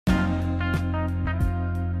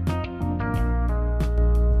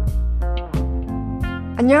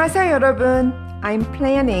안녕하세요, 여러분. I'm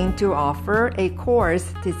planning to offer a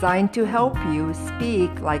course designed to help you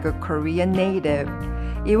speak like a Korean native.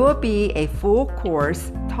 It will be a full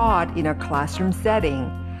course taught in a classroom setting.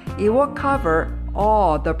 It will cover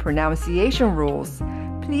all the pronunciation rules.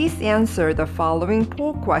 Please answer the following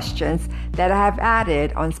poll questions that I have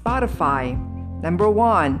added on Spotify. Number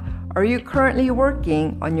 1. Are you currently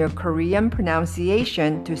working on your Korean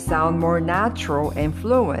pronunciation to sound more natural and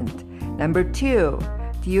fluent? Number 2.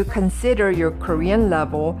 Do you consider your Korean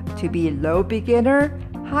level to be low beginner,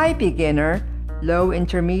 high beginner, low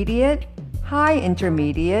intermediate, high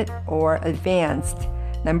intermediate, or advanced?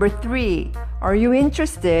 Number 3. Are you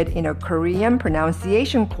interested in a Korean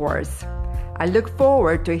pronunciation course? I look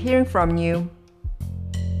forward to hearing from you.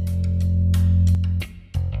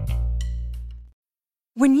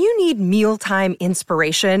 When you need mealtime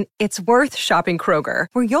inspiration, it's worth shopping Kroger,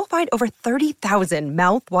 where you'll find over 30,000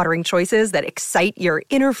 mouth-watering choices that excite your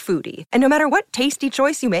inner foodie. And no matter what tasty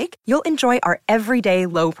choice you make, you'll enjoy our everyday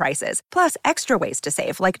low prices, plus extra ways to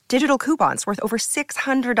save, like digital coupons worth over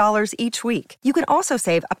 $600 each week. You can also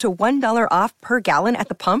save up to $1 off per gallon at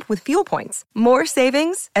the pump with fuel points. More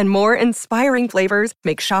savings and more inspiring flavors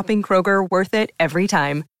make shopping Kroger worth it every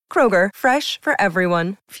time. Kroger, fresh for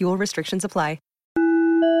everyone. Fuel restrictions apply.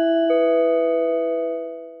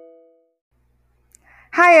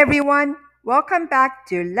 Hi everyone, welcome back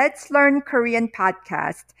to Let's Learn Korean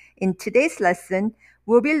podcast. In today's lesson,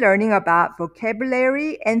 we'll be learning about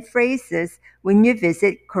vocabulary and phrases when you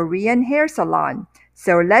visit Korean hair salon.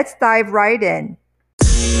 So let's dive right in.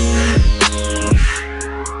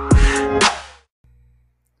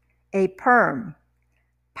 A perm,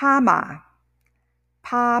 파마,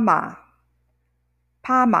 파마,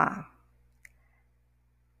 파마.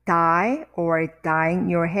 Dye or dyeing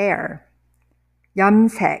your hair.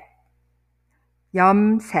 염색,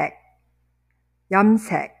 염색,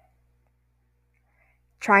 염색.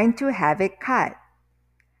 Trying to have it cut.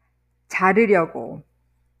 자르려고,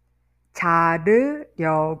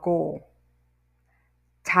 자르려고,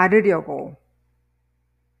 자르려고.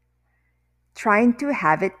 Trying to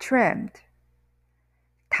have it trimmed.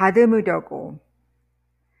 다듬으려고,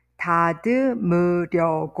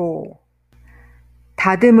 다듬으려고,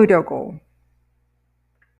 다듬으려고.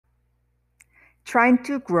 Trying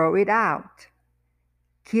to grow it out.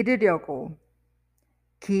 기르려고,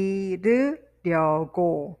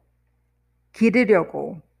 기르려고,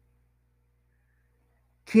 기르려고,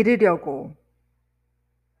 기르려고.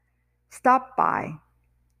 Stop by.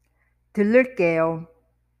 들를게요,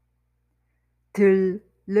 들를게요,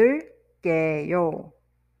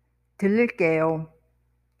 들를게요,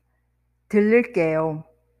 들를게요.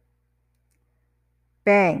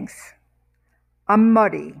 Bangs,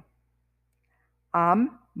 앞머리,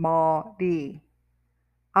 앞머리,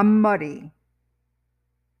 앞머리.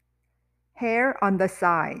 Hair on the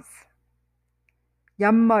sides.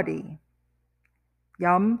 옆머리,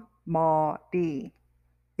 옆머리,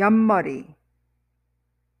 옆머리.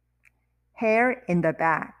 Hair in the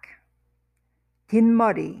back.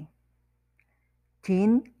 뒷머리,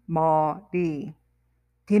 뒷머리,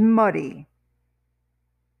 뒷머리.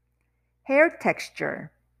 Hair texture.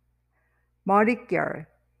 머릿결,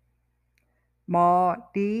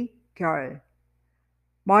 머릿결,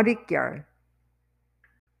 머릿결.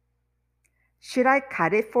 Should I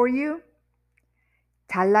cut it for you?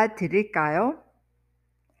 잘라드릴까요?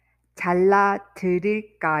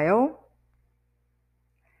 잘라드릴까요?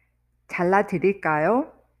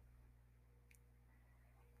 잘라드릴까요?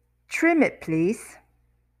 Trim it, please.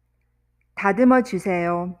 다듬어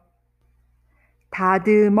주세요.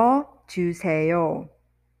 다듬어 주세요.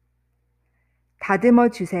 다듬어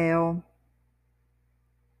주세요.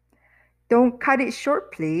 Don't cut it short,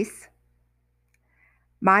 please.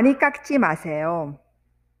 많이 깎지 마세요.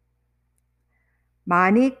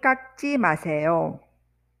 많이 깎지 마세요.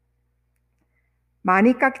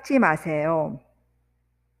 많이 깎지 마세요.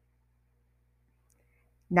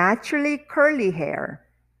 Naturally curly hair.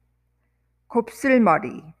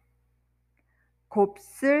 곱슬머리,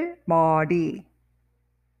 곱슬머리,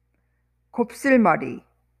 곱슬머리.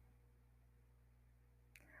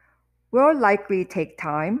 Will likely take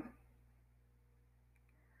time.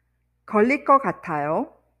 걸릴 것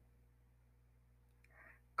같아요.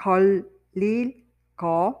 걸릴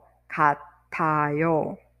것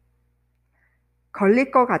같아요.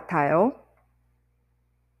 걸릴 것 같아요.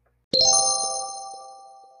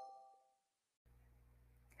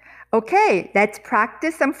 Okay, let's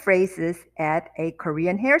practice some phrases at a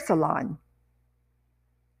Korean hair salon.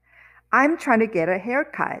 I'm trying to get a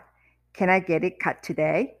haircut. Can I get it cut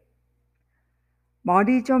today?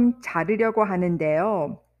 머리 좀 자르려고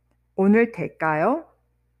하는데요. 오늘 될까요?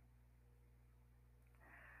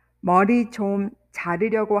 머리 좀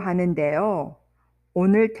자르려고 하는데요.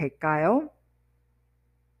 오늘 될까요?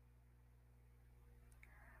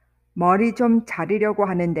 머리 좀 자르려고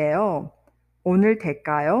하는데요. 오늘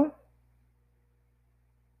될까요?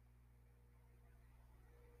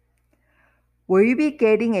 Will you be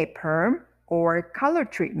getting a perm or color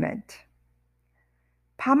treatment?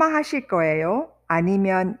 파마 하실 거예요?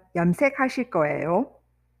 아니면 염색하실 거예요?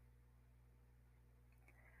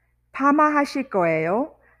 파마 하실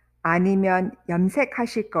거예요? 아니면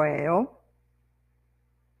염색하실 거예요?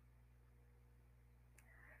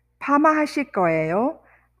 파마 하실 거예요?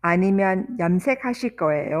 아니면 염색하실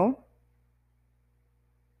거예요?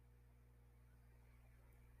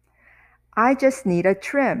 I just need a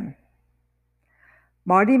trim.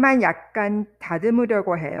 머리만 약간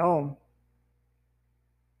다듬으려고 해요.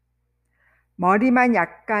 머리만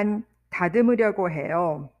약간 다듬으려고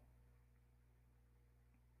해요.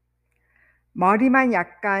 머리만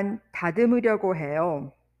약간 다듬으려고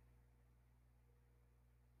해요.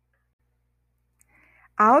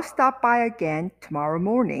 I'll stop by again tomorrow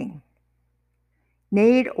morning.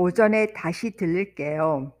 내일 오전에 다시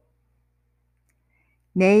들를게요.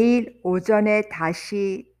 내일 오전에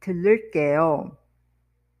다시 들를게요.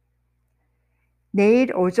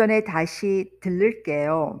 내일 오전에 다시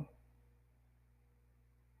들를게요.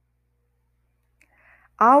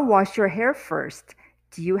 I'll wash your hair first.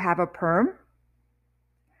 Do you have a perm?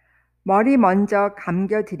 머리 먼저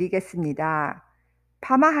감겨드리겠습니다.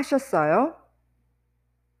 파마하셨어요?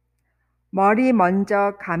 머리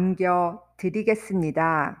먼저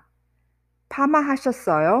감겨드리겠습니다.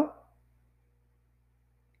 파마하셨어요?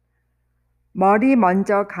 머리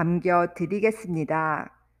먼저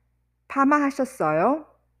감겨드리겠습니다. 파마하셨어요?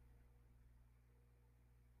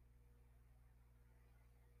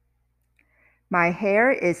 My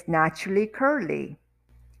hair is naturally curly.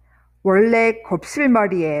 원래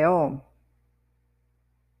곱슬머리예요.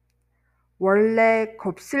 원래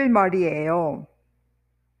곱슬머리예요.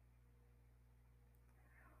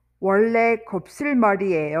 원래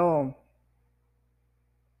곱슬머리예요.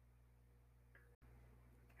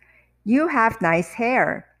 You have nice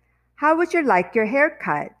hair. How would you like your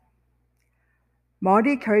haircut?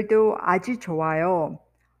 머리 결도 아주 좋아요.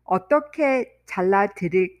 어떻게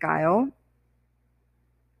잘라드릴까요?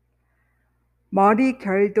 머리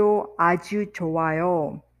결도 아주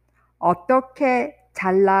좋아요. 어떻게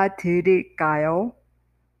잘라드릴까요?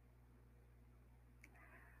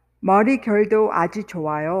 머리 결도 아주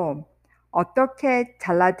좋아요. 어떻게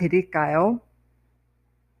잘라드릴까요?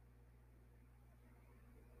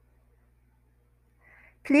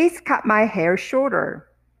 Please cut my hair shorter.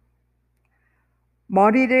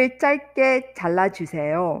 머리를 짧게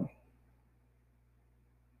잘라주세요.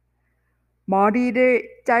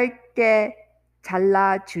 머리를 짧게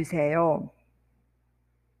잘라주세요.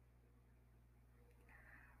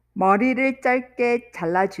 머리를 짧게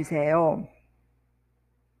잘라주세요.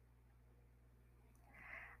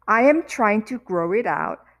 I am trying to grow it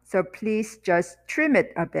out, so please just trim it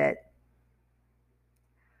a bit.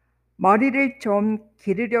 머리를 좀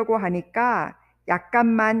기르려고 하니까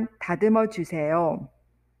약간만 다듬어 주세요.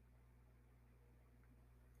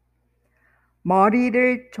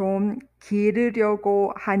 머리를 좀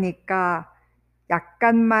기르려고 하니까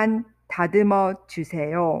약간만 다듬어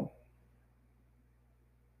주세요.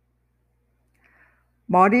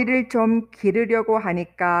 머리를 좀 기르려고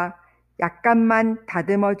하니까 약간만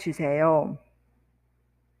다듬어 주세요.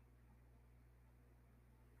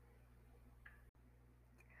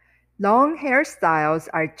 Long hairstyles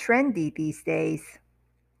are trendy these days.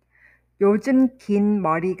 요즘 긴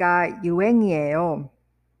머리가 유행이에요.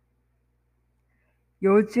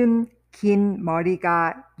 요즘 긴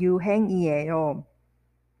머리가 유행이에요.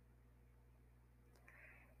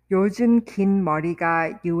 요즘 긴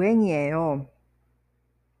머리가 유행이에요.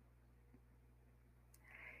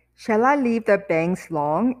 Shall I leave the bangs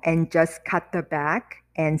long and just cut the back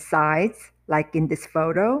and sides like in this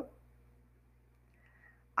photo?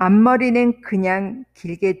 앞머리는 그냥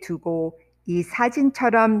길게 두고 이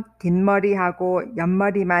사진처럼 뒷머리하고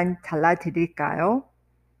옆머리만 잘라드릴까요?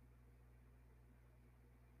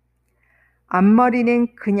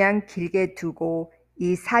 앞머리는 그냥 길게 두고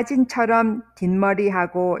이 사진처럼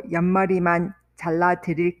뒷머리하고 옆머리만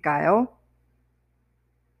잘라드릴까요?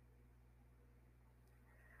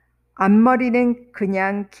 앞머리는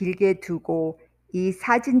그냥 길게 두고 이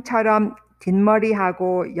사진처럼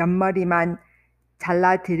뒷머리하고 옆머리만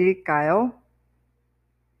잘라드릴까요?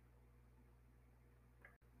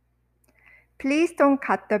 Please don't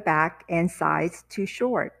cut the back and sides too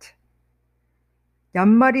short.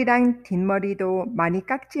 옆머리랑 뒷머리도 많이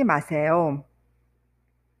깎지 마세요.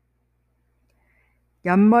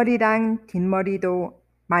 옆머리랑 뒷머리도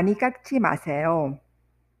많이 깎지 마세요.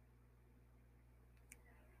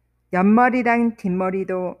 옆머리랑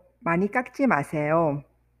뒷머리도 많이 깎지 마세요.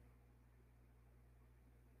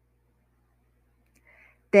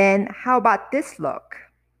 Then how about this look?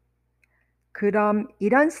 그럼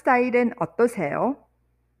이런 스타일은 어떠세요?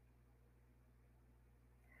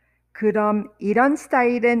 그럼 이런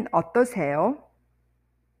스타일은 어떠세요?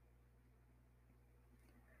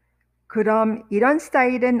 그럼 이런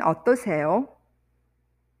스타일은 어떠세요?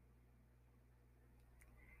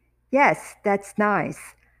 Yes, that's nice.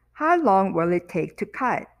 How long will it take to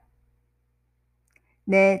cut?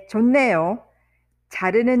 네, 좋네요.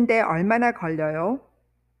 자르는데 얼마나 걸려요?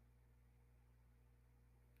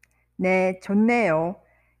 네, 좋네요.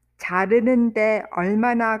 자르는데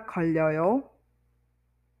얼마나 걸려요?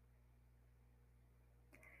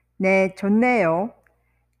 네, 좋네요.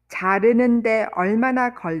 자르는데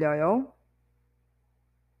얼마나 걸려요?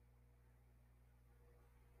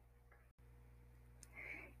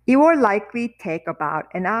 It will likely take about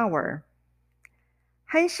an hour.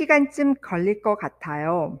 1시간쯤 걸릴 것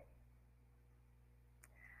같아요.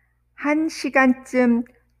 1시간쯤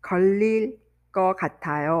걸릴 것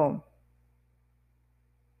같아요.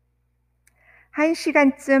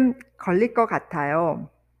 1시간쯤 걸릴 것 같아요.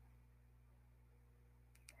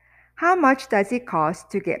 How much does it cost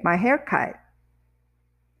to get my hair cut?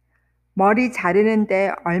 머리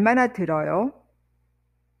자르는데 얼마나 들어요?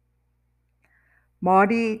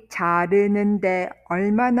 머리 자르는데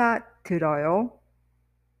얼마나 들어요?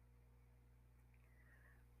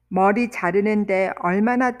 머리 자르는데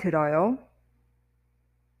얼마나 들어요?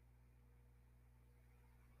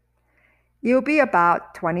 It'll be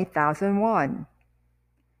about 20,000 won.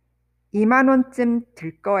 2만 원쯤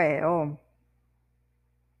들 거예요.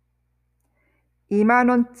 2만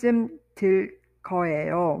원쯤 들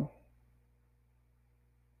거예요.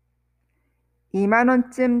 2만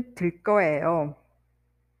원쯤 들 거예요.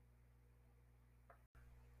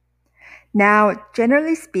 Now,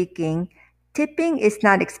 generally speaking, tipping is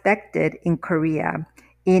not expected in Korea.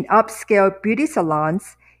 In upscale beauty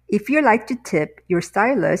salons, if you like to tip your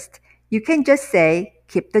stylist, you can just say,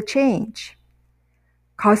 keep the change.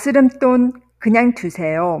 거스름돈 그냥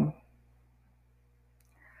두세요.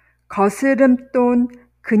 거스름돈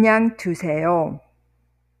그냥 두세요.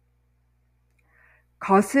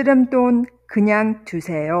 거스름돈 그냥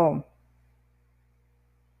두세요.